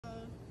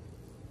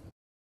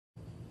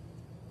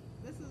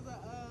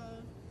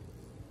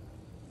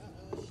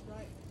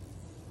stripe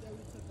that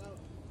we took out.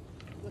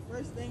 The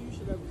first thing you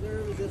should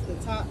observe is if the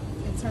top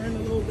can turn a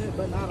little bit,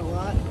 but not a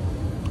lot.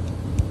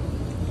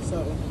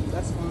 So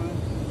that's fine.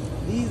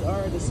 These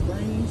are the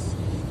springs,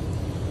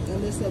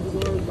 and this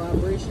absorbs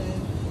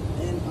vibration.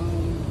 And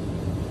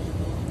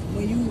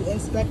when you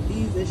inspect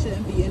these, there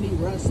shouldn't be any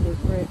rust or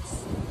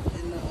cracks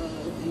in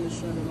the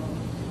strut at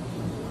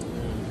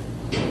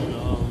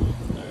all.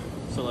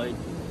 So like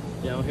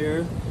down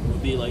here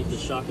would be like the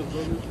shock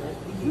absorbers, right?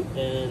 Mm-hmm.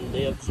 And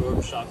they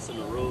absorb shocks in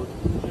the road.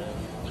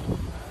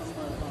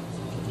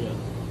 Yeah.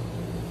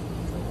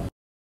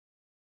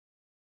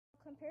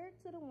 Compared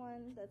to the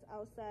one that's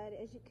outside,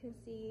 as you can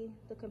see,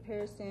 the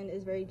comparison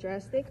is very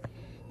drastic.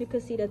 You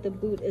can see that the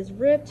boot is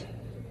ripped.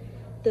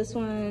 This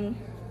one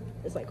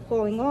is like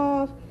falling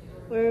off,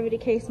 wherever the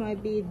case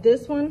might be.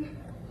 This one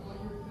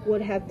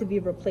would have to be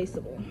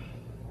replaceable.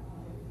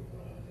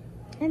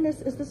 And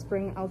this is the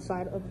spring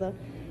outside of the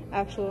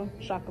actual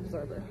shock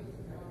absorber.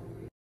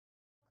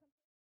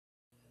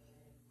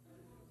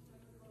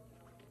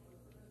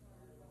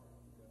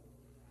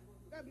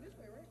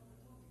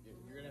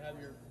 You're gonna have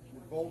your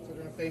bolts are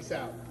gonna face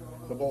out.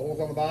 The bolt holes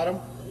on the bottom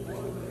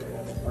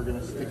are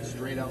gonna stick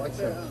straight out like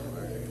so.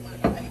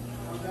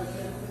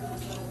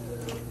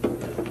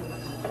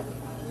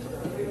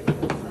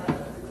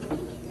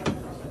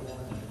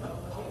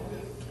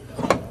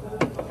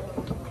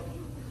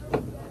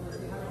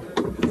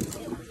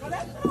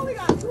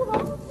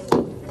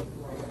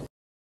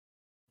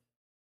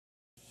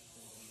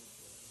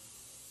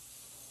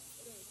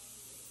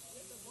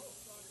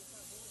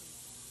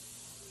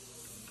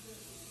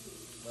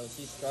 Bro,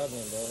 she's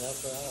struggling, bro. Help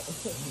her out.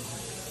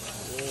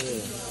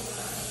 Yeah.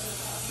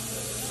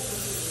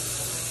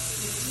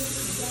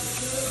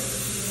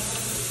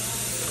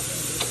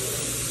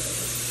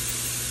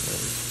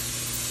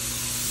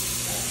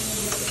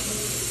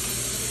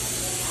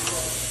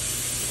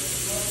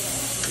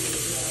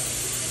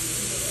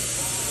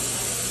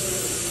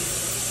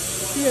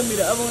 She gave me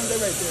the other one, they're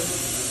right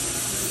there.